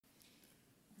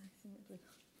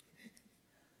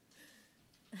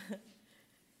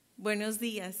Buenos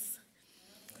días.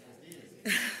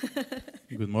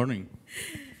 Good morning.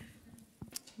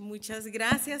 Muchas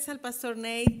gracias al pastor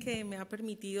Nate que me ha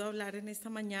permitido hablar en esta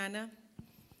mañana.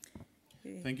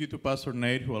 Thank you to Pastor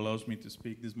Nate who allows me to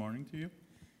speak this morning to you.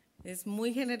 Es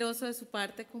muy generoso de su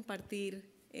parte compartir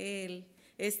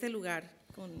este lugar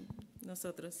con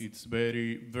nosotros. It's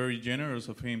very generous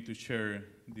of him to share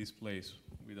this place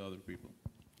with other people.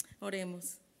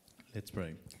 Oremos. Let's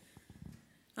pray.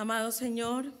 Amado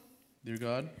Señor, Dear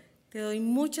God, te doy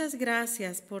muchas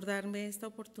gracias por darme esta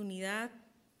oportunidad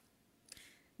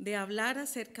de hablar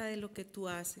acerca de lo que tú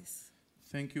haces.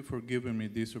 thank you for giving me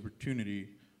this opportunity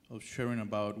of sharing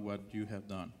about what you have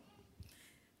done.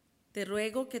 Te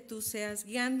ruego que tú seas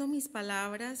guiando mis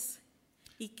palabras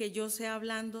y que yo sea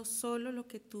hablando solo lo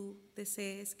que tú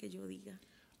desees que yo diga.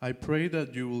 I pray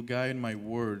that you will guide my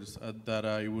words, that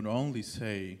I would only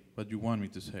say what you want me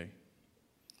to say.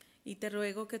 Y te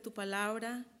ruego que tu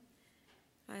palabra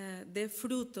dé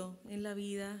fruto en la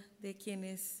vida de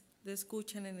quienes lo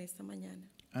escuchan en esta mañana.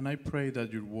 And I pray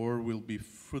that your word will be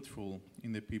fruitful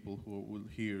in the people who will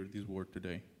hear this word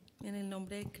today. En el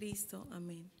nombre de Cristo,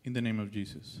 amén. In the name of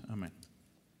Jesus, amen.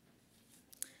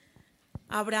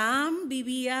 Abraham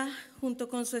vivía junto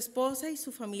con su esposa y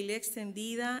su familia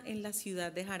extendida en la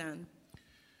ciudad de Harán.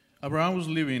 Abraham was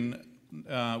living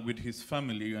with his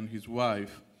family and his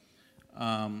wife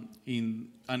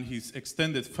and his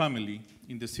extended family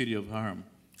in the city of Haran.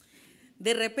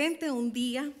 De repente, un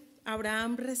día,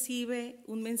 Abraham recibe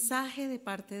un mensaje de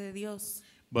parte de Dios,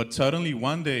 But suddenly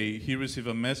one day he received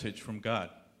a message from God,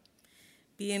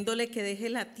 pidiéndole que deje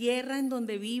la tierra en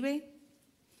donde vive,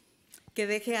 que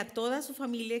deje a toda su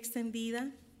familia extendida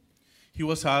He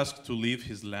was asked to leave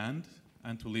his land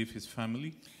and to leave his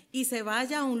family y se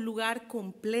vaya a un lugar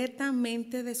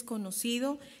completamente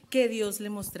desconocido que Dios le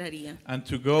mostraría. and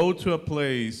to go to a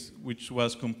place which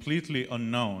was completely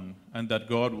unknown and that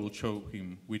God will show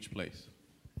him which place.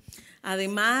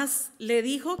 Además, le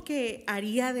dijo que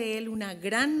haría de él una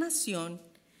gran nación,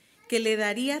 que le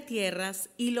daría tierras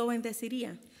y lo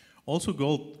bendeciría. Also,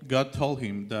 God told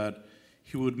him that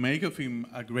he would make of him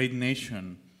a great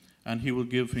nation and he would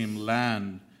give him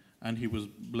land and he would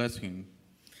bless him,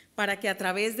 Para que a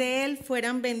través de él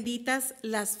fueran benditas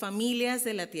las familias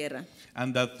de la tierra.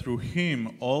 and that through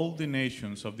him all the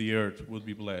nations of the earth would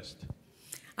be blessed.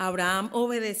 Abraham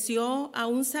obedeció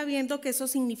aún sabiendo que eso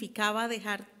significaba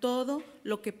dejar todo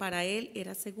lo que para él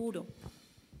era seguro.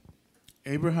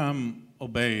 Abraham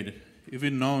obeyed,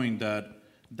 even knowing that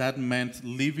that meant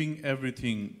leaving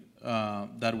everything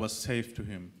that was safe to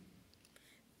him.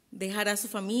 Dejar a su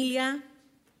familia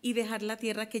y dejar la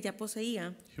tierra que ya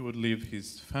poseía. He would leave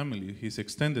his family, his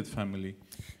extended family.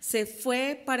 Se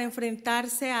fue para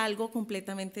enfrentarse a algo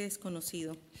completamente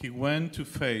desconocido. He went to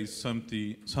face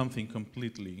something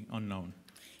completely unknown.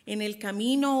 En el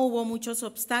camino hubo muchos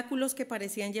obstáculos que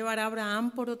parecían llevar a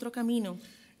Abraham por otro camino.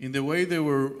 In the way, there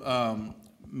were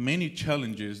many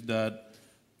challenges that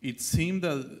it seemed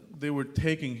that they were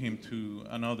taking him to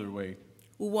another way.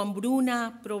 Hubo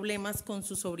hambruna, problemas con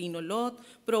su sobrino Lot,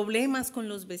 problemas con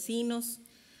los vecinos.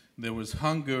 There was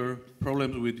hunger,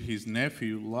 problems with his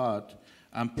nephew Lot,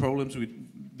 and problems with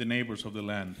the neighbors of the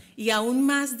land. Y aún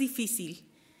más difícil,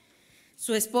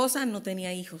 su esposa no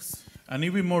tenía hijos. And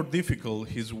even more difficult,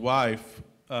 his wife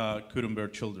couldn't bear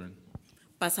children.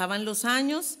 Pasaban los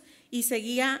años y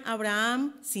seguía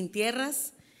Abraham sin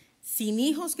tierras, sin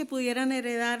hijos que pudieran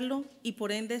heredarlo y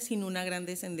por ende sin una gran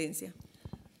descendencia.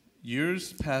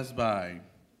 Years passed by,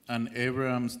 and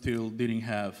Abraham still didn't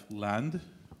have land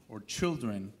or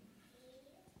children,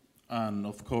 and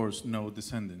of course, no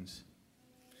descendants.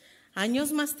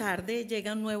 Años más tarde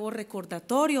llega un nuevo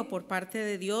recordatorio por parte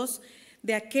de Dios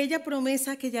de aquella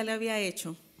promesa que ya le había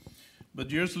hecho.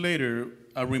 But years later,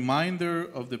 a reminder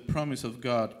of the promise of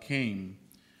God came,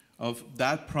 of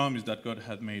that promise that God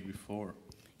had made before.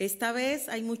 Esta vez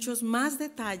hay muchos más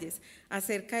detalles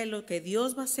acerca de lo que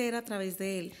Dios va a hacer a través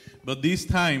de él. But this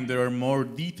time, there are more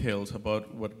details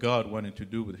about what God wanted to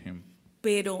do with him.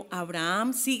 Pero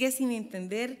Abraham sigue sin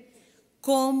entender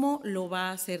cómo lo va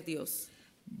a hacer Dios.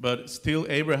 But still,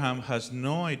 Abraham has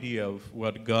no idea of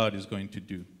what God is going to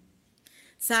do.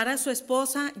 Sara, su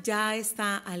esposa, ya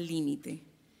está al límite.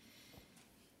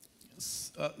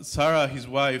 Sarah, his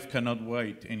wife, cannot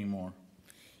wait anymore.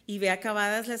 Y ve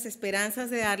acabadas las esperanzas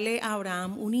de darle a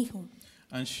Abraham un hijo.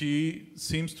 And she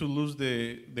seems to lose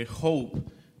the hope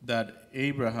that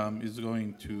Abraham is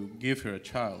going to give her a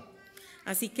child.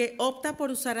 Así que opta por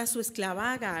usar a su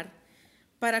esclava Agar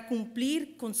para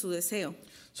cumplir con su deseo.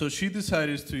 So she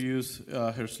decided to use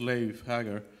her slave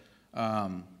Hagar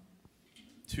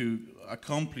to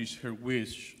accomplish her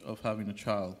wish of having a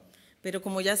child. Pero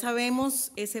como ya sabemos,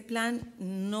 ese plan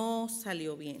no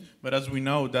salió bien. But as we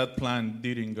know, that plan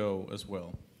didn't go as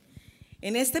well.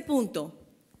 En este punto,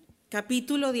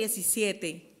 capítulo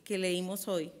 17 que leímos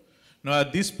hoy, Now,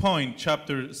 at this point,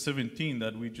 chapter 17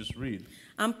 that we just read,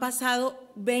 han pasado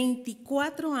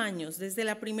 24 años desde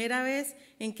la primera vez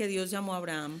en que Dios llamó a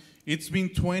Abraham. it's been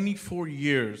 24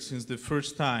 years since the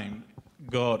first time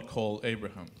God called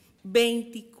Abraham.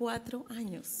 24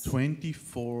 años.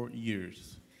 24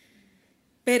 years.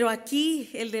 Pero aquí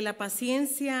el de la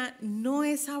paciencia no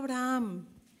es Abraham,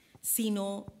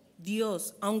 sino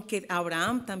Dios, aunque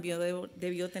Abraham también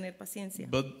debió tener paciencia.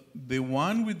 But the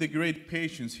one with the great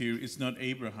patience here is not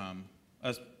Abraham,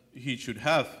 as he should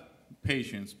have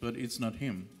patience, but it's not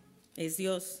him. Es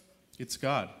Dios. It's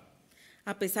God.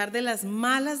 A pesar de las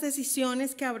malas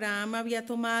decisiones que Abraham había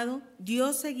tomado,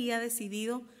 Dios seguía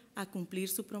decidido a cumplir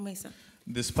su promesa.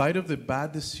 Despite of the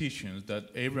bad decisions that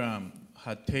Abraham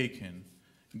had taken,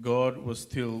 God was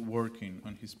still working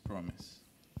on his promise.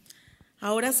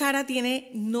 Ahora Sara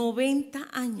tiene 90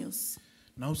 años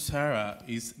Now Sarah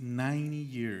is 90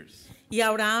 years y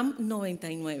Abraham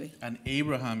 99. and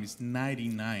Abraham is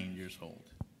 99 years old.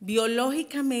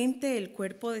 Biológicamente el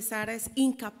cuerpo de Sara es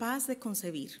incapaz de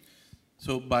concebir.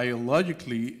 So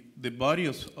biologically, the body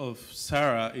of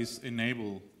Sarah is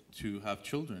enabled to have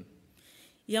children.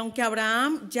 Y aunque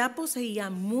Abraham ya poseía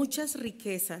muchas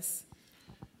riquezas,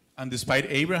 And despite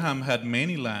Abraham had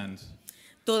many lands,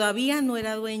 todavía no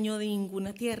era dueño de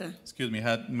ninguna tierra.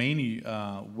 had many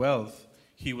wealth,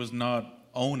 he was not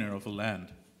owner of a land.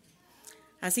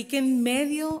 Así que en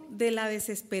medio de la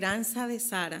desesperanza de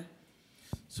Sara,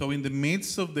 So in the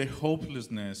midst of the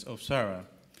hopelessness of Sarah,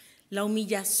 la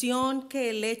humillación que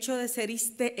el hecho de ser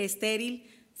estéril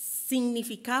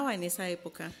significaba en esa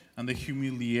época, and the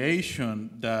humiliation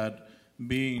that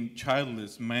being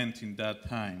childless meant in that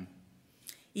time,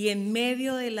 y en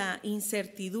medio de la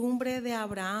incertidumbre de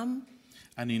Abraham,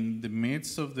 and in the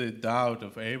midst of the doubt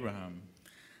of Abraham,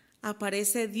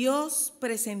 aparece Dios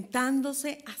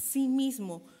presentándose a sí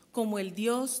mismo como el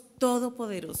Dios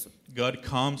todopoderoso. God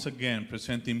comes again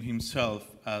presenting himself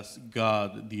as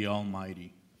God the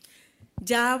Almighty.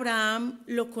 Ya Abraham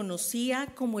lo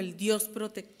conocía como el Dios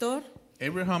protector,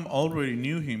 Abraham already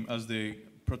knew him as the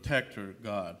protector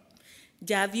God.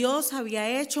 ya Dios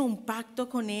había hecho un pacto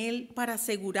con él para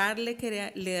asegurarle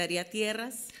que le daría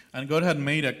tierras, And God had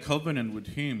made a covenant with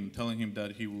him, telling him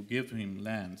that he will give him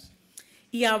lands.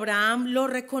 y Abraham lo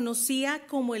reconocía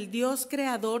como el Dios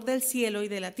creador del cielo y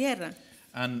de la tierra.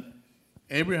 And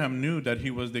Abraham knew that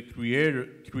he was the creator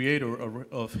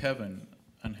of heaven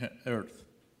and earth.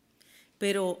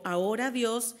 Pero ahora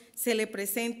Dios se le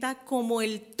presenta como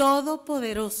el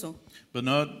todopoderoso. But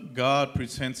not God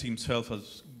presents himself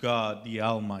as God the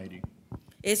Almighty.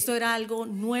 Esto era algo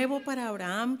nuevo para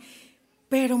Abraham,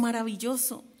 pero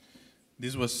maravilloso.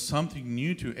 This was something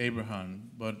new to Abraham,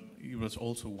 but it was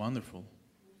also wonderful.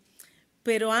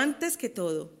 Pero antes que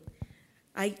todo,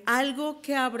 hay algo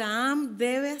que Abraham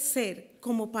debe hacer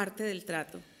como parte del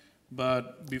trato.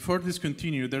 But before this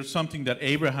continues, there's something that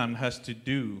Abraham has to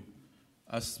do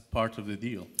as part of the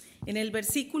deal. En el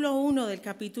versículo 1 del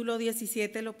capítulo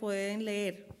 17 lo pueden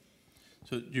leer.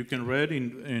 So you can read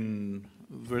in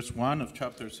verse 1 of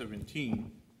chapter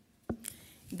 17.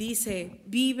 Dice,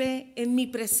 vive en mi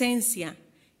presencia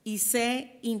y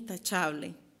sé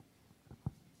intachable.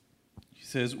 He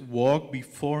says, walk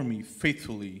before me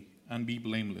faithfully and be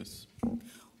blameless.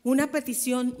 Una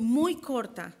petición muy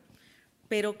corta,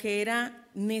 pero que era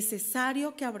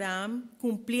necesario que Abraham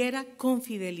cumpliera con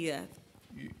fidelidad.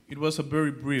 It was a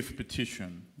very brief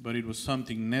petition, but it was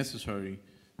something necessary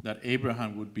that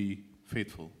Abraham would be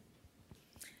faithful.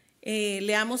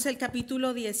 Leamos el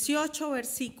capítulo 18,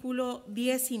 versículo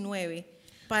 19,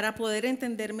 para poder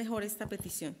entender mejor esta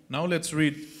petición. Now let's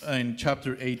read in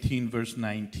chapter 18, verse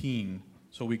 19,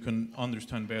 so we can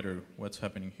understand better what's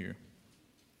happening here.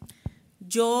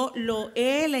 Yo lo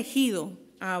he elegido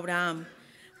a Abraham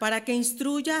para que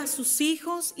instruya a sus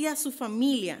hijos y a su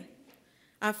familia,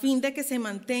 a fin de que se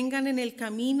mantengan en el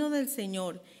camino del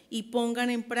Señor y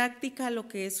pongan en práctica lo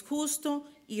que es justo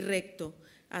y recto.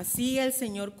 Así el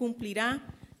Señor cumplirá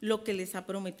lo que les ha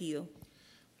prometido.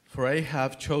 For I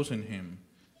have chosen him,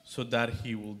 so that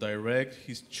he will direct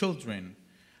his children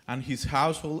and his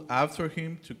household after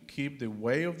him to keep the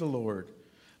way of the Lord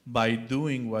by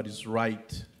doing what is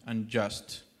right and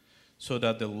just, so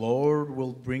that the Lord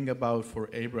will bring about for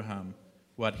Abraham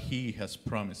what he has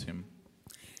promised him.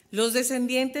 Los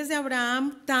descendientes de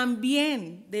Abraham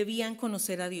también debían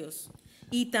conocer a Dios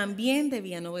y también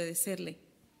debían obedecerle.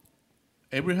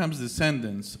 Abraham's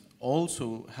descendants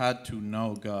also had to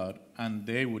know God, and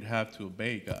they would have to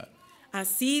obey God.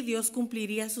 Así Dios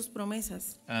cumpliría sus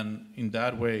promesas. And in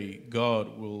that way,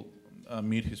 God will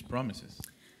meet his promises.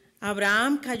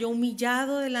 Abraham cayó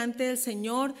humillado delante del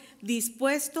Señor,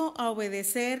 dispuesto a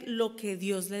obedecer lo que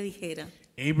Dios le dijera.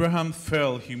 Abraham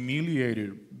fell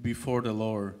humiliated before the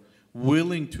Lord,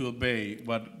 willing to obey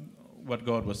what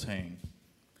God was saying.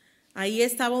 Ahí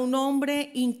estaba un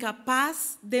hombre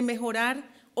incapaz de mejorar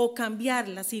o cambiar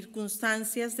las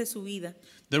circunstancias de su vida.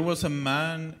 There was a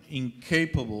man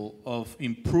incapable of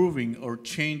improving or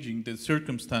changing the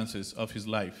circumstances of his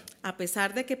life. A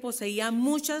pesar de que poseía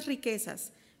muchas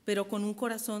riquezas, pero con un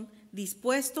corazón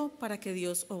dispuesto para que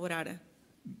Dios obrara.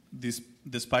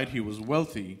 Despite he was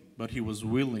wealthy, but he was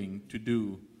willing to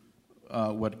do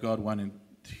what God wanted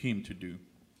him to do.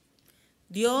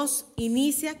 Dios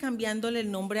inicia cambiándole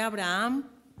el nombre a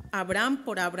Abraham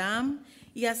por Abraham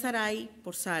y a Sarai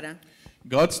por Sara.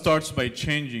 God starts by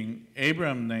changing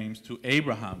Abraham's names to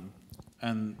Abraham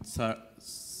and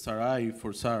Sarai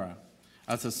for Sarah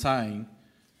as a sign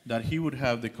that he would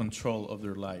have the control of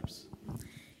their lives.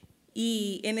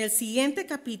 Y en el siguiente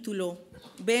capítulo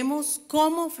vemos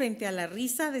cómo frente a la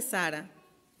risa de Sara,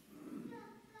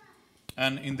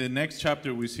 And in the next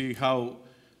chapter we see how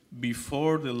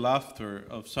before the laughter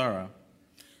of Sarah,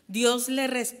 Dios le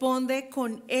responde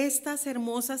con estas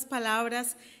hermosas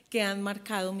palabras que han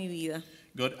marcado mi vida.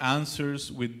 God answers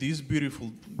with these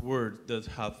beautiful words that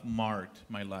have marked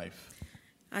my life.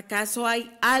 ¿Acaso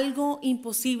hay algo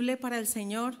imposible para el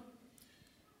Señor?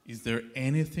 Is there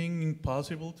anything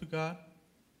impossible to God?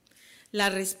 La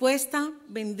respuesta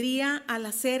vendría al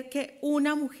hacer que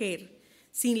una mujer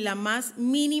sin la más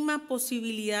mínima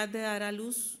posibilidad de dar a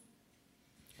luz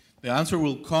The answer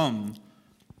will come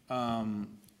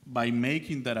by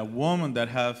making that a woman that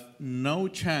have no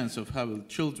chance of having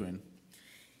children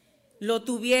lo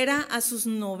tuviera a sus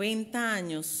 90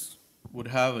 años. would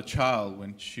have a child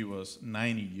when she was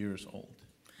 90 years old.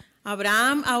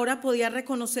 Abraham ahora podía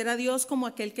reconocer a Dios como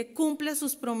aquel que cumple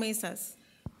sus promesas.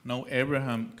 Now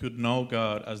Abraham could know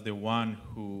God as the one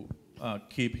who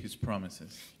keep his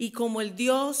promises. Y como el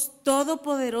Dios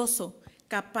todopoderoso,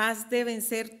 capaz de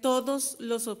vencer todos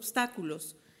los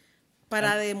obstáculos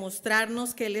para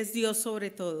demostrarnos que Él es Dios sobre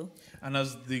todo. And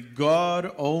as the God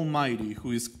Almighty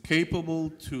who is capable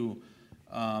to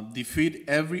defeat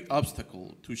every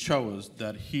obstacle to show us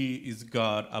that he is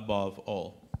God above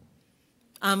all.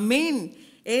 Amén.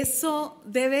 Eso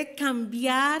debe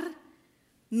cambiar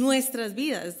nuestras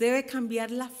vidas, debe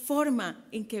cambiar la forma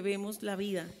en que vemos la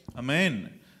vida. Amen.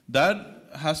 That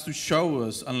has to show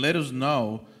us and let us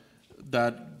know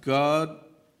that God,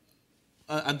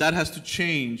 and that has to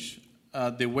change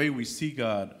the way we see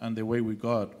God and the way we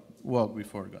walk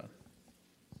before God.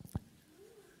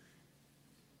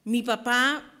 Mi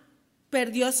papá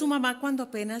perdió a su mamá cuando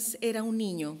apenas era un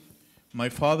niño. My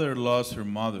father lost her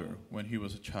mother when he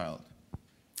was a child.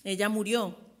 Ella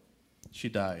murió. She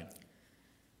died.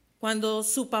 Cuando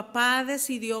su papá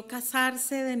decidió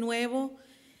casarse de nuevo,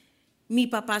 mi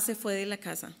papá se fue de la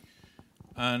casa.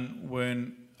 And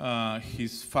when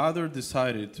his father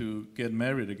decided to get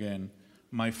married again,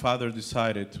 my father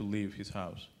decided to leave his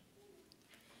house.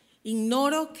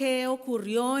 Ignoro qué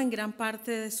ocurrió en gran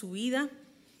parte de su vida,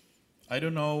 I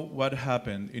don't know what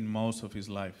happened in most of his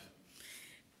life,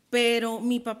 pero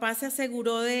mi papá se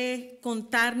aseguró de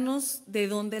contarnos de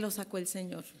dónde lo sacó el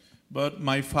Señor. but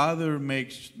my father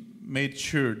made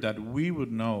sure that we would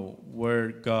know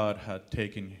where God had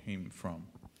taken him from.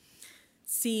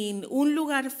 Sin un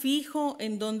lugar fijo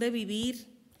en donde vivir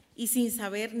y sin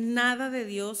saber nada de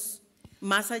Dios,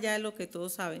 más allá de lo que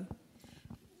todos saben.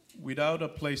 Without a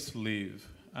place to live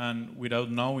and without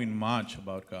knowing much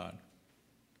about God.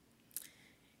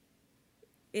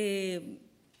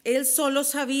 Él solo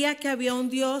sabía que había un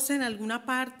Dios en alguna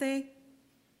parte,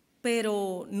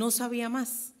 pero no sabía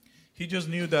más. He just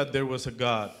knew that there was a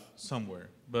God somewhere,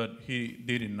 but he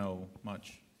didn't know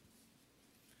much.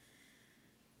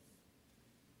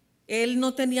 Él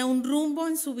no tenía un rumbo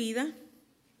en su vida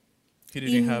He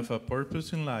didn't have a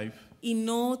purpose in life, y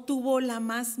no tuvo la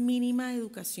más mínima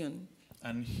educación.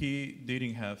 and he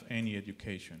didn't have any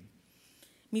education.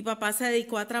 Mi papá se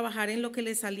dedicó a trabajar en lo que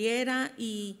le saliera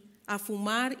y a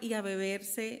fumar y a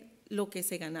beberse lo que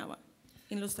se ganaba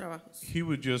en los trabajos. He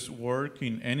would just work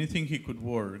in anything he could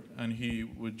work, and he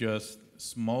would just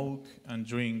smoke and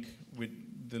drink with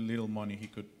the little money he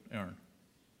could earn.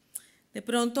 De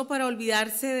pronto, para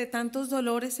olvidarse de tantos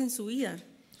dolores en su vida,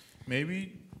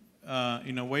 Maybe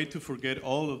in a way to forget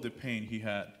all of the pain he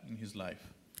had in his life.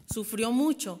 sufrió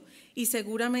mucho y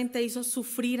seguramente hizo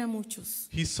sufrir a muchos.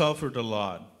 He suffered a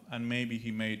lot, and maybe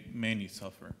he made many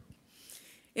suffer.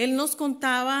 Él nos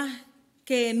contaba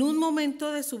que en un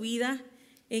momento de su vida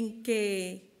en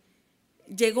que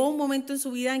llegó un momento en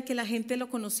su vida en que la gente lo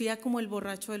conocía como el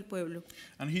borracho del pueblo.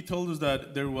 And he told us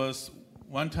that there was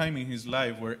one time in his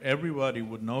life where everybody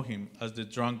would know him as the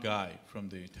drunk guy from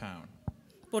the town.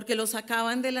 Porque lo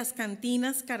sacaban de las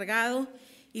cantinas cargado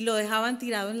y lo dejaban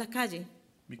tirado en la calle.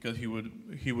 Because he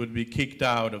would be kicked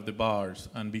out of the bars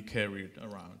and be carried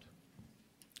around.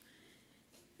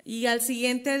 Y al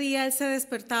siguiente día él se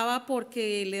despertaba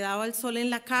porque le daba el sol en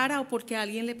la cara o porque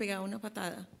alguien le pegaba una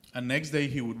patada. And next day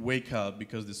he would wake up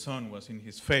because the sun was in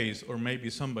his face or maybe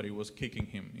somebody was kicking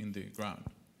him in the ground.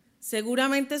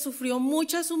 Seguramente sufrió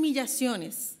muchas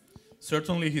humillaciones.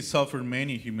 Certainly he suffered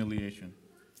many humiliation.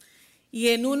 Y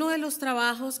en uno de los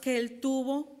trabajos que él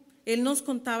tuvo, él nos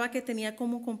contaba que tenía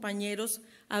como compañeros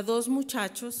a 2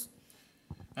 muchachos.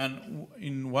 And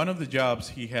in one of the jobs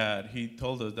he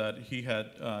told us that he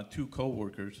had 2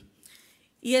 co-workers.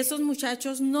 Y esos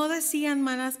muchachos no decían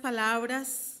malas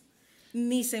palabras,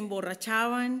 ni se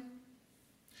emborrachaban.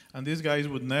 And these guys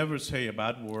would never say a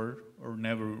bad word or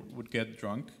never would get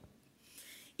drunk.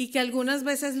 Y que algunas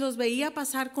veces los veía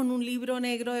pasar con un libro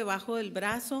negro debajo del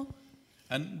brazo.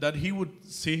 And that he would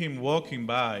see him walking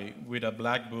by with a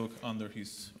black book under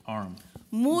his arm.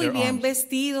 Muy their bien arms.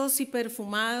 vestidos y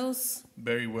perfumados.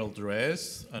 Very well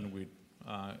dressed and with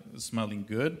smelling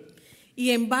good. Y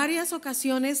en varias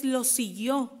ocasiones los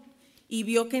siguió y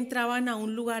vio que entraban a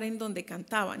un lugar en donde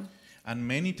cantaban. And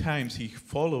many times he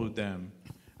followed them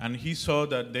and he saw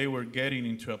that they were getting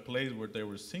into a place where they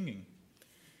were singing.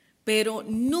 Pero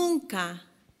nunca,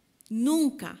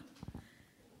 nunca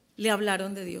le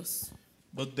hablaron de Dios.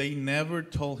 But they never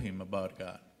told him about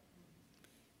God.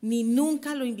 Ni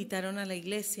nunca lo invitaron a la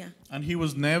iglesia. And he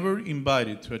was never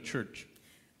invited to a church.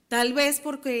 Tal vez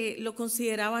porque lo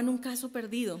consideraban un caso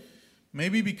perdido,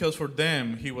 Maybe because for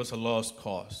them he was a lost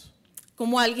cause.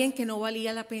 como alguien que no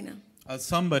valía la pena. As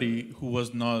somebody who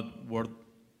was not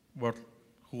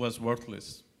who was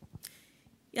worthless.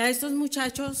 Y a estos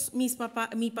muchachos mi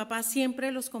papá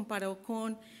siempre los comparó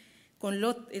con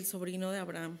Lot, el sobrino de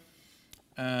Abraham.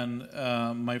 And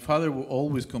my father would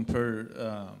always compare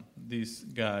these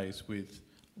guys with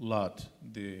Lot,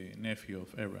 the nephew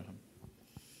of Abraham.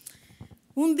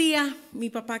 Un día, mi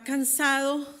papá,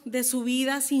 cansado de su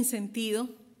vida sin sentido,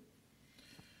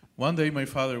 One day my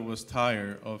father was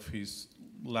tired of his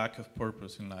lack of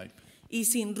purpose in life. y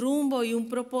sin rumbo y un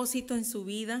propósito en su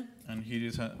vida, And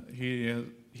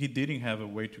he didn't have a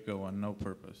way to go and no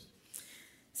purpose.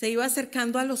 se iba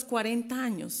acercando a los 40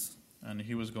 años. And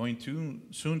he was going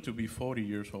soon to be 40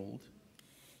 years old.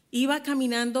 Iba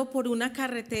caminando por una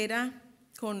carretera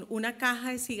con una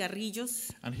caja de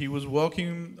cigarrillos And he was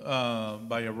walking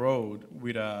by a road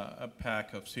with a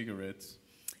pack of cigarettes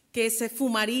que se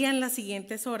fumaría en las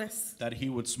siguientes horas. that he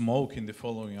would smoke in the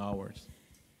following hours.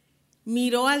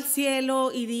 Miró al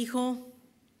cielo y dijo,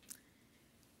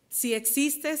 si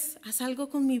existes, haz algo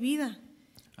con mi vida.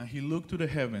 And he looked to the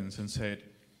heavens and said,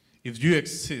 if you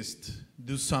exist,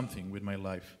 do something with my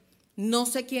life. No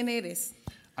sé quién eres,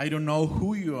 I don't know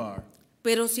who you are,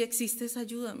 pero si existes,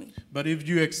 ayúdame. but if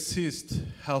you exist,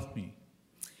 help me.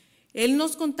 Él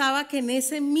nos contaba que en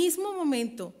ese mismo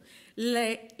momento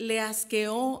le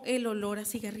asqueó el olor a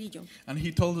cigarrillo And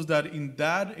he told us that in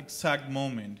that exact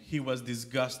moment, he was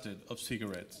disgusted of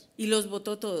cigarettes y los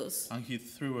botó todos. and he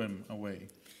threw them away.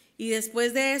 Y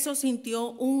después de eso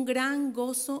sintió un gran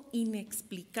gozo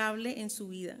inexplicable en su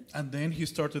vida. And then he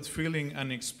started feeling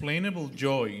unexplainable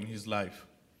joy in his life.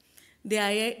 De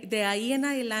ahí en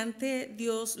adelante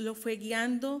Dios lo fue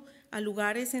guiando a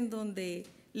lugares en donde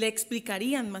le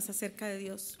explicarían más acerca de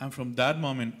Dios. And from that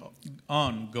moment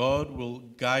on, God will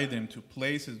guide them to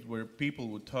places where people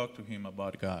would talk to him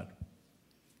about God.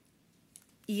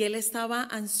 Y él estaba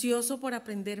ansioso por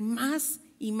aprender más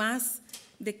y más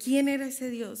de quién era ese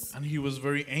Dios And he was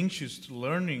very anxious to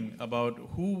learning about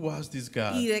who was this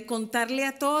God y de contarle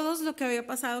a todos lo que había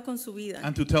pasado con su vida.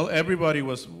 and to tell everybody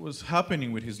what was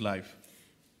happening with his life.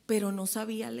 Pero no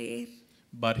sabía leer.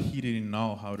 But he didn't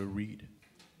know how to read.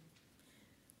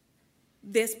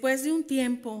 Después de un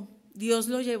tiempo, Dios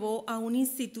lo llevó a un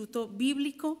instituto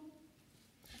bíblico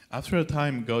After a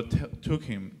time, God took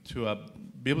him to a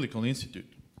biblical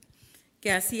institute que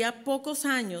hacía pocos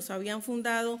años habían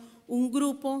fundado un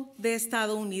grupo de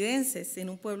estadounidenses en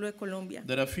un pueblo de Colombia.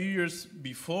 that a few years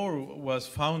before was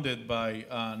founded by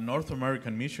North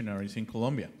American missionaries in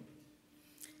Colombia.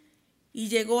 Y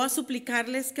llegó a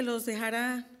suplicarles que los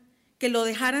dejara que lo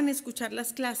dejaran escuchar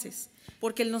las clases,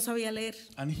 porque él no sabía leer.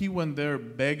 And he went there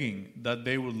begging that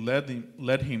they would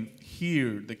let him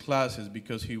hear the classes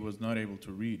because he was not able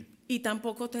to read. Y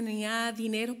tampoco tenía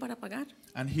dinero para pagar.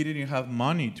 And he didn't have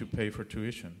money to pay for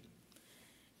tuition.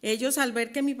 Ellos, al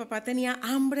ver que mi papá tenía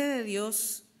hambre de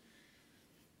Dios,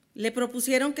 le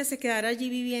propusieron que se quedara allí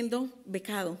viviendo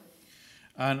becado.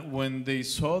 And when they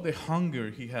saw the hunger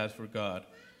he had for God,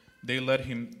 they let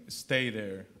him stay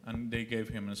there and they gave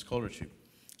him a scholarship.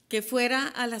 Que fuera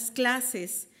a las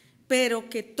clases, pero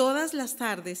que todas las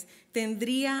tardes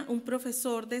tendría un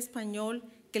profesor de español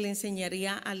que le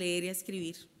enseñaría a leer y a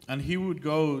escribir. And he would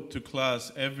go to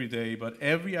class every day, but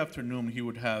every afternoon he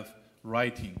would have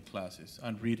writing classes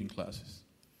and reading classes.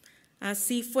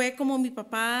 Así fue como mi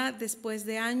papá, después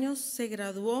de años, se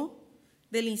graduó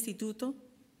del instituto.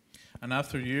 And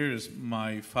after years,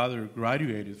 my father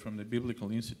graduated from the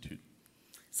Biblical Institute,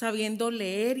 Sabiendo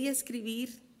leer y escribir,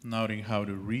 knowing how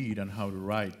to read and how to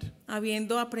write,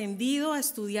 habiendo aprendido a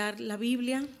estudiar la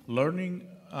Biblia, learning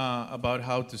about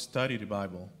how to study the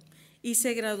Bible. y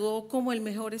se graduó como el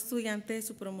mejor estudiante de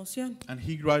su promoción. And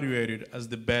he graduated as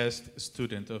the best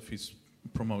student of his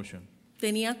promotion.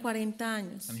 Tenía 40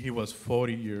 años. And he was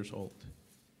 40 years old.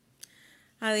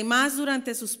 Además,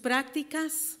 durante sus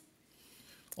prácticas,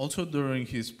 Also during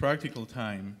his practical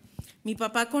time, mi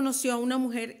papá conoció a una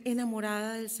mujer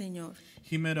enamorada del Señor,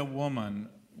 he met a woman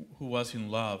who was in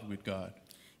love with God,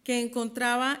 que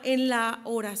encontraba en la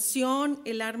oración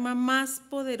el arma más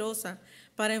poderosa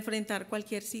para enfrentar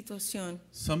cualquier situación.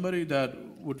 somebody that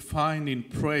would find in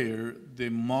prayer the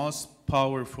most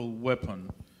powerful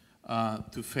weapon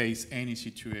to face any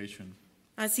situation.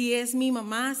 Así es mi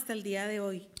mamá hasta el día de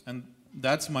hoy. And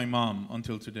that's my mom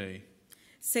until today.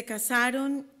 Se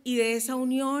casaron y de esa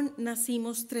unión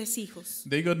nacimos 3 hijos.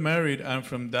 They got married, and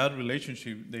from that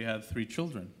relationship, they had 3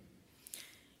 children.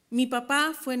 Mi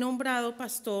papá fue nombrado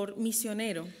pastor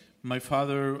misionero My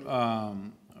father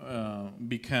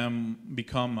became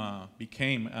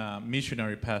a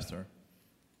missionary pastor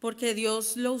porque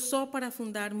Dios lo usó para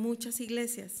fundar muchas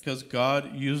iglesias. because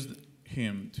God used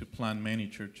him to plant many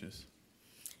churches.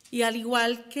 Y al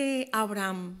igual que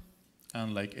Abraham,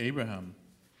 And like Abraham,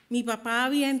 mi papá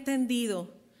había entendido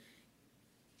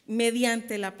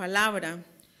mediante la palabra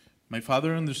my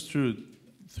father understood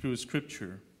through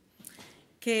scripture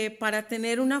que para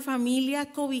tener una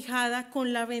familia cobijada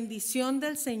con la bendición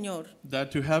del Señor, that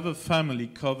to have a family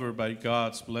covered by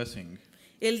God's blessing,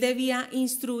 él debía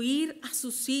instruir a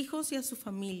sus hijos y a su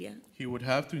familia he would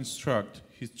have to instruct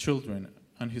his children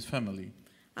and his family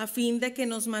a fin de que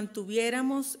nos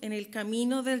mantuviéramos en el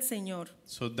camino del Señor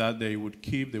so that they would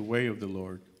keep the way of the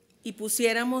Lord, y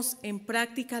pusiéramos en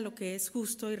práctica lo que es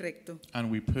justo y recto. and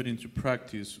we put into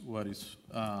practice what is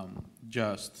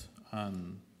just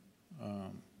and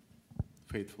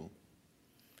faithful.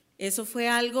 Eso fue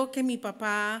algo que mi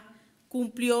papá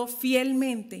cumplió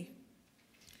fielmente.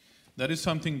 That is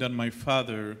something that my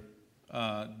father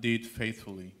did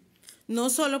faithfully. No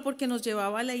solo porque nos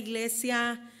llevaba a la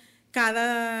iglesia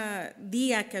cada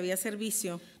día que había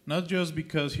servicio, Not just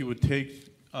because he would take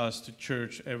us to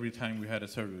church every time we had a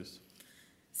service,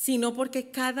 sino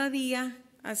porque cada día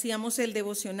hacíamos el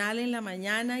devocional en la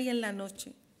mañana y en la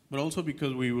noche. but also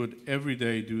because we would every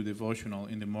day do devotional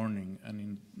in the morning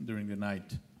and during the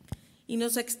night. Y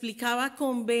nos explicaba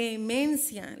con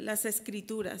vehemencia las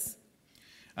escrituras.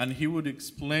 And he would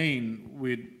explain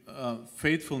with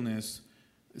faithfulness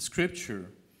scripture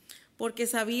Porque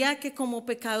sabía que como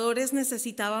pecadores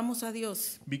necesitábamos a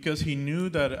Dios. because he knew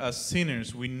that as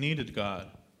sinners we needed God.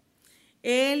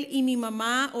 Él y mi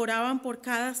mamá oraban por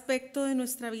cada aspecto de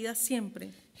nuestra vida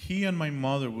siempre. He and my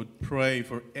mother would pray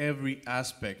for every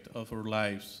aspect of our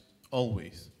lives,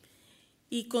 always.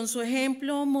 Y con su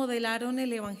ejemplo modelaron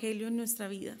el evangelio en nuestra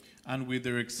vida. And with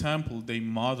their example, they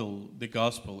model the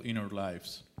gospel in our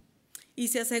lives. Y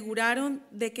se aseguraron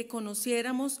de que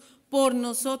conociéramos por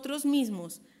nosotros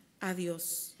mismos a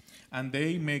Dios. And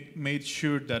they made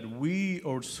sure that we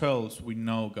ourselves, we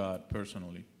know God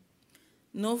personally.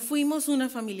 No fuimos una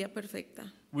familia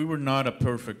perfecta. We were not a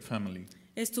perfect family.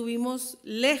 Estuvimos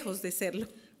lejos de serlo.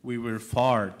 We were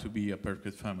far to be a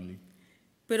perfect family.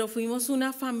 Pero fuimos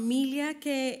una familia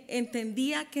que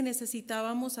entendía que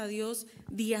necesitábamos a Dios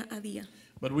día a día.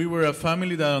 But we were a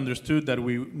family that understood that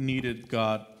we needed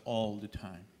God all the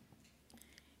time.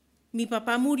 Mi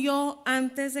papá murió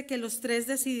antes de que los 3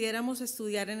 decidiéramos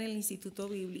estudiar en el Instituto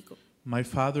Bíblico. My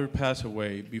father passed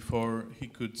away before he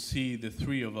could see the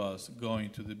 3 of us going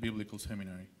to the biblical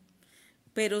seminary.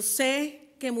 Pero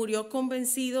sé que murió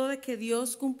convencido de que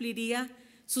Dios cumpliría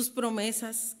sus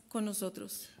promesas con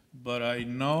nosotros. But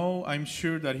I'm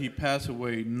sure that he passed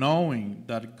away knowing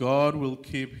that God will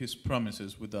keep his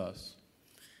promises with us.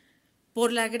 Por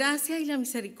la gracia y la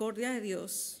misericordia de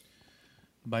Dios,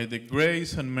 By the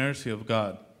grace and mercy of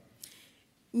God.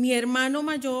 mi hermano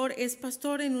mayor es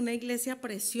pastor en una iglesia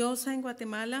preciosa en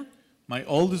Guatemala, My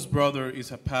oldest brother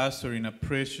is a pastor in a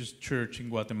precious church in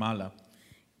Guatemala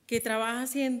que trabaja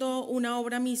haciendo una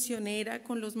obra misionera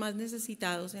con los más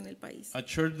necesitados en el país. a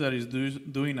church that is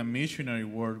doing a missionary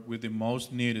work with the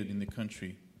most needed in the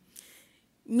country.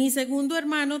 Mi segundo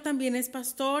hermano también es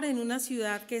pastor en una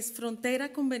ciudad que es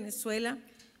frontera con Venezuela,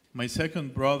 My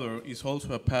second brother is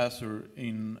also a pastor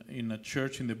in a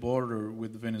church in the border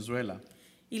with Venezuela.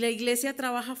 y la iglesia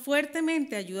trabaja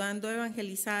fuertemente ayudando a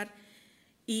evangelizar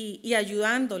y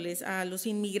ayudándoles a los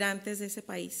inmigrantes de ese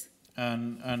país.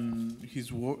 And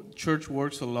his church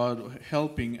works a lot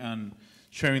helping and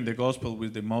sharing the gospel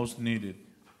with the most needed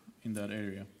in that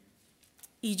area.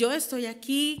 Y yo estoy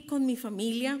aquí con mi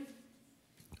familia,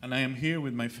 And I am here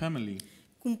with my family,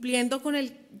 cumpliendo con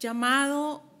el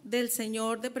llamado del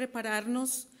Señor de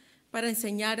prepararnos para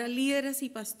enseñar a líderes y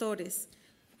pastores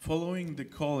following the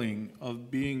calling of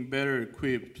being better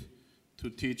equipped to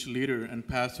teach leaders and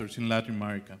pastors in Latin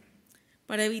America,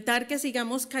 para evitar que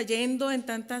sigamos cayendo en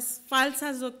tantas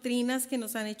falsas doctrinas que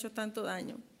nos han hecho tanto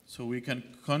daño. so we can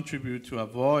contribute to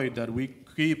avoid that we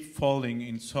keep falling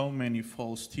in so many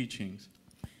false teachings.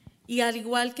 Y al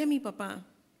igual que mi papá,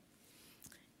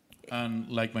 And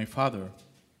like my father,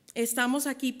 estamos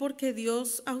aquí porque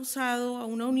Dios ha usado a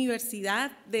una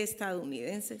universidad de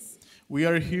estadounidenses we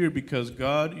are here because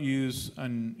God used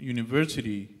an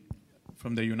university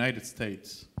from the United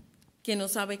States que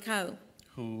nos ha becado.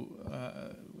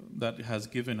 that has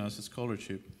given us a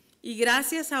scholarship. Y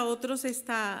gracias a otros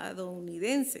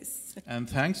estadounidenses, And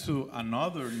thanks to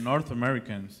another North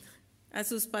Americans, a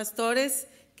sus pastores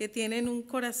que tienen un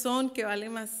corazón que vale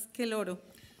más que el oro,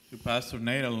 to Pastor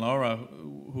Nate and Laura,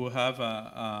 who have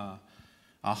a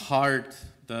heart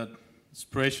that is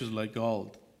precious like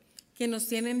gold, que nos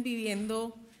tienen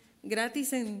viviendo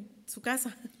gratis en su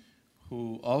casa.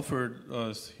 who offered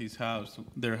us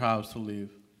their house to live,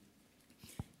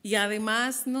 Y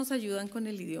además nos ayudan con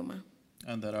el idioma.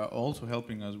 and that are also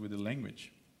helping us with the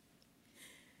language.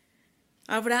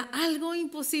 ¿Habrá algo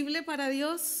imposible para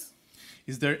Dios?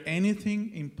 Is there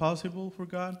anything impossible for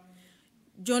God?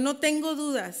 Yo no tengo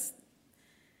dudas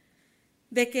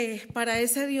de que para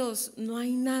ese Dios no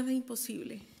hay nada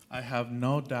imposible. I have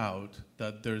no doubt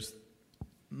that there's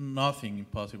nothing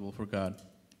impossible for God.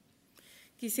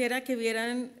 Quisiera que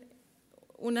vieran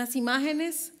unas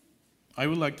imágenes. I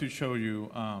would like to show you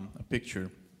a picture.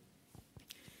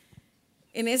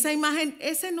 En esa imagen,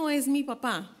 ese no es mi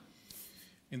papá.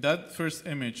 In that first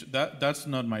image, that's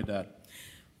not my dad.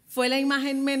 Fue la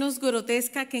imagen menos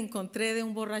grotesca que encontré de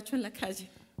un borracho en la calle.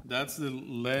 That's the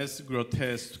less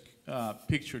grotesque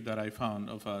picture that I found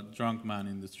of a drunk man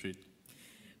in the street.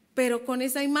 Pero con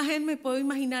esa imagen me puedo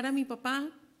imaginar a mi papá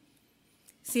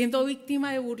siendo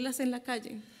víctima de burlas en la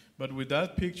calle. But with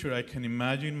that picture, I can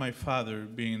imagine my father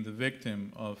being the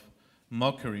victim of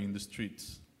mockery in the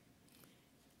streets.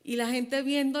 Y la gente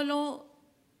viéndolo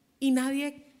y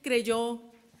nadie creyó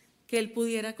que él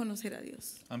pudiera conocer a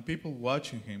Dios. And people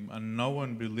watching him and no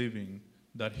one believing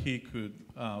that he could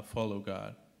follow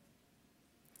God.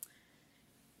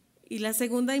 Y la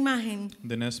segunda imagen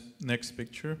The next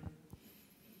picture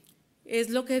es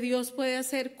lo que Dios puede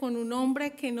hacer con un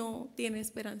hombre que no tiene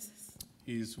esperanzas.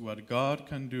 is what God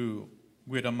can do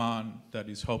with a man that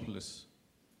is hopeless.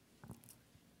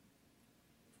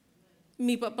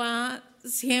 Mi papá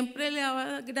siempre le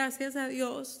daba gracias a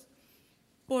Dios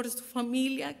por su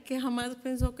familia que jamás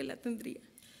pensó que la tendría.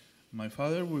 My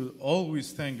father will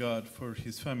always thank God for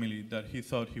his family that he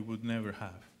thought he would never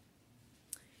have,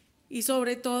 Y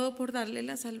sobre todo por darle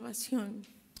la salvación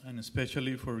and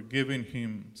especially for giving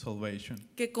him salvation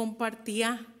que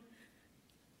compartía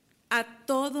a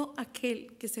todo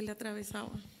aquel que se le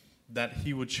atravesaba. that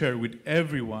he would share with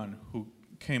everyone who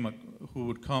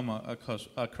would come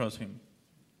across him.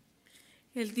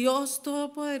 El Dios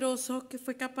Todopoderoso que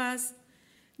fue capaz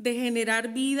de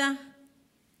generar vida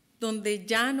donde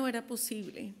ya no era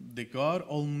posible. The God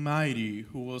Almighty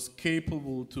who was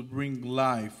capable to bring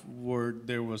life where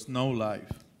there was no life,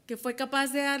 Que fue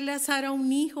capaz de darle a Sara un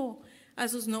hijo a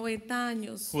sus 90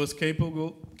 años. who was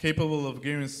capable of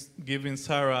giving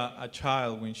Sarah a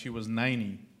child when she was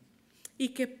 90, Y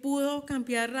que pudo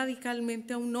cambiar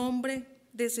radicalmente a un hombre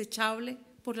desechable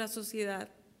por la sociedad.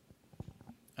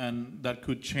 and that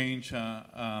could change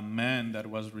a man that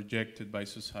was rejected by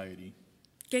society.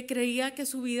 Que creía que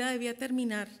su vida debía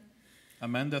terminar. A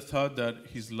man that thought that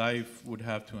his life would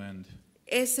have to end.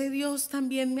 ese Dios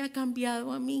también me ha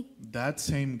cambiado a mí. That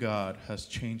same God has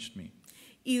changed me.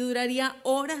 Y duraría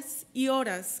horas y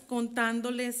horas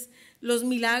contándoles los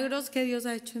milagros que Dios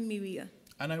ha hecho en mi vida.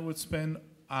 And I would spend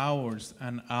hours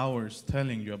and hours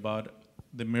telling you about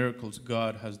the miracles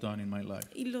God has done in my life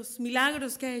Y los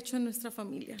milagros que ha hecho en nuestra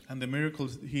familia. and the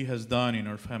miracles He has done in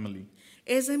our family.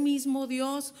 Ese mismo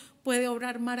Dios puede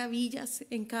obrar maravillas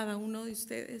en cada uno de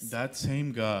ustedes. That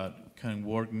same God can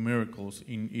work miracles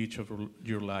in each of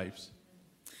your lives.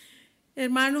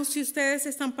 Hermanos, si ustedes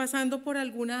están pasando por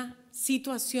alguna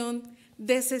situación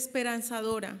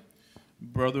desesperanzadora,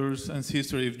 Brothers and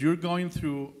sisters, if you're going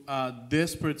through a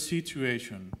desperate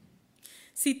situation,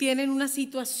 si tienen una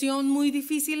situación muy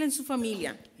difícil en su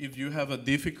familia, if you have a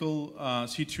difficult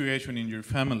situation in your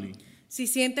family, si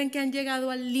sienten que han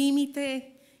llegado al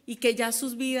límite y que ya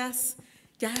sus vidas,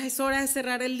 ya es hora de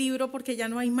cerrar el libro porque ya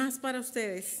no hay más para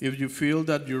ustedes. if you feel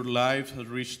that your life has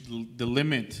reached the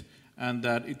limit and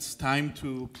that it's time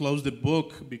to close the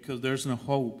book because there's no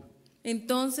hope,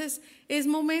 Entonces es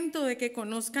momento de que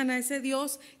conozcan a ese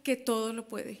Dios que todo lo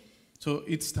puede. so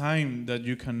it's time that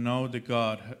you can know the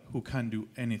God who can do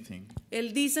anything.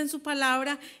 Él dice en su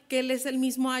palabra que Él es el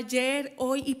mismo ayer,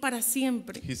 hoy y para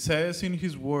siempre. He says in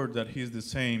His word that He's the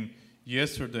same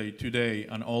yesterday, today,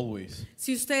 and always.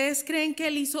 Si ustedes creen que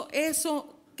Él hizo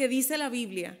eso que dice la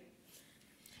Biblia,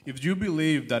 If you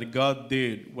believe that God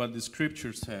did what the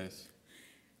scripture says,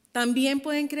 también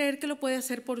pueden creer que lo puede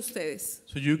hacer por ustedes.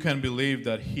 so you can believe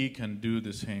that He can do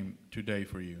the same today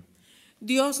for you.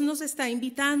 Dios nos está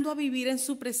invitando a vivir en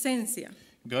su presencia.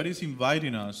 God is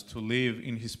inviting us to live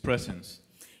in His presence.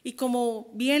 Y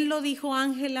como bien lo dijo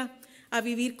Ángela, a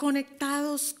vivir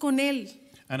conectados con Él,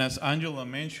 And as Angela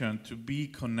mentioned, to be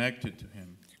connected to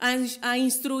Him, a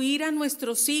instruir a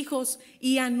nuestros hijos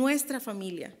y a nuestra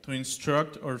familia, to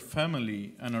instruct our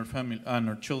family and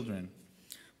our children,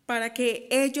 para que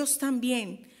ellos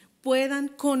también puedan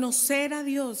conocer a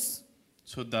Dios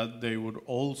so that they would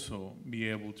also be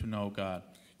able to know God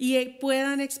y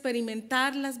puedan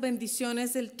experimentar las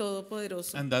bendiciones del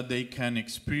Todopoderoso. and that they can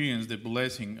experience the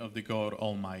blessing of the God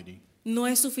Almighty. No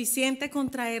es suficiente con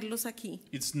traerlos aquí.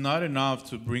 It's not enough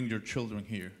to bring your children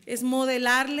here. Es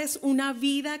modelarles una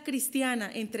vida cristiana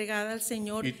entregada al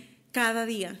Señor It- cada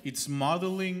día. It's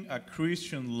modeling a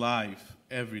Christian life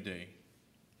every day.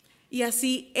 Y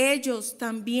así ellos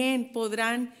también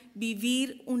podrán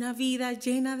vivir una vida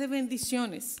llena de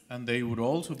bendiciones, And they would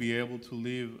also be able to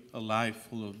live a life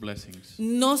full of blessings.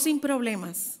 no sin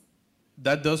problemas,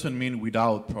 That doesn't mean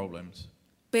without problems,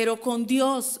 pero con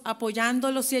Dios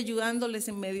apoyándolos y ayudándoles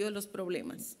en medio de los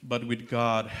problemas. but with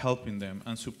God helping them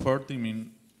and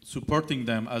supporting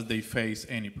them as they face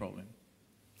any problem.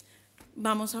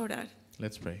 Vamos a orar.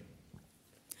 Let's pray.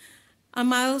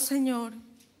 Amado Señor,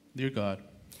 Dear God,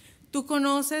 tú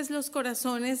conoces los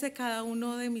corazones de cada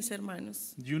uno de mis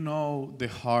hermanos you know the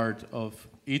heart of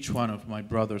each one of my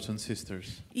brothers and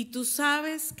sisters. y tú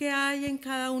sabes qué hay en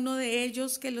cada uno de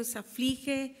ellos que los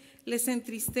aflige, les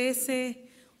entristece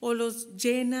o los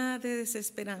llena de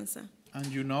desesperanza.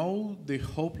 And you know the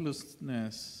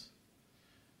hopelessness,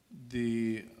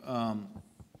 the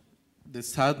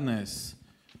sadness,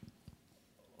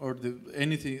 or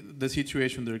the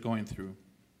situation they're going through.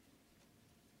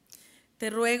 Te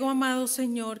ruego, amado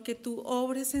Señor, que tú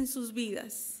obres en sus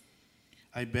vidas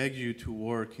I beg you to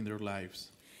work in their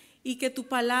lives, y que tu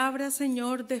palabra,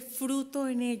 Señor, dé fruto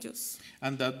en ellos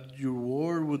and that your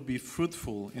word would be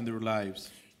fruitful in their lives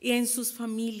y en sus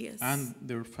familias and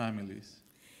their families,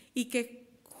 y que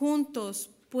juntos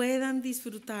puedan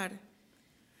disfrutar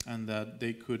and that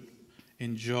they could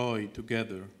enjoy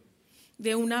together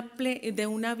de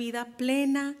una vida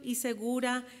plena y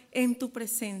segura en tu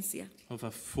presencia. of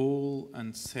a full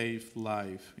and safe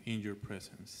life in your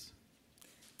presence.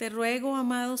 Te ruego,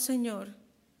 amado Señor,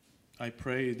 I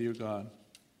pray, dear God,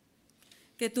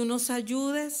 que tú nos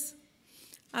ayudes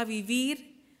a vivir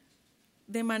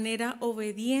de manera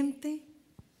obediente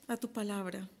a tu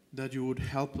palabra. that you would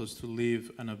help us to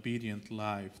live an obedient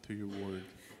life to your word.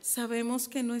 Sabemos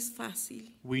que no es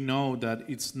fácil, We know that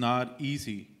it's not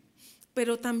easy,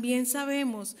 pero también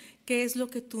sabemos qué es lo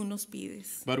que tú nos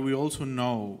pides. but we also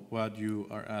know what you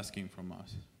are asking from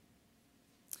us.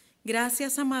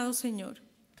 Gracias, amado Señor,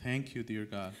 Thank you, dear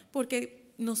God,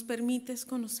 porque nos permites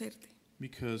conocerte.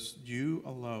 because you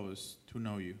allow us to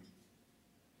know you.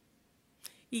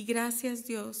 Y gracias,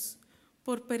 Dios,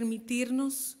 por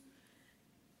permitirnos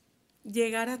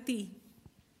llegar a ti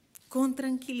con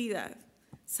tranquilidad,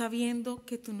 sabiendo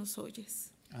que tú nos oyes.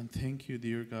 And thank you,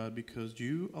 dear God, because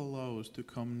you allow us to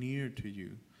come near to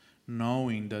you,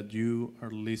 knowing that you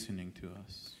are listening to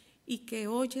us, Y que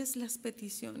oyes las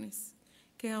peticiones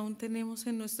que aún tenemos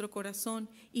en nuestro corazón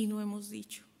y no hemos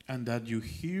dicho. and that you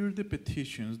hear the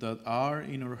petitions that are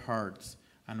in our hearts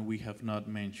and we have not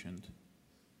mentioned.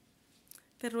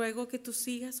 Te ruego que tú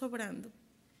sigas obrando.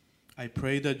 I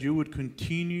pray that you would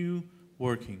continue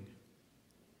working.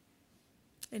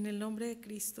 En el nombre de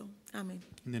Cristo. Amén.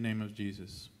 In the name of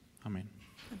Jesus. Amen.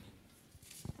 Amén.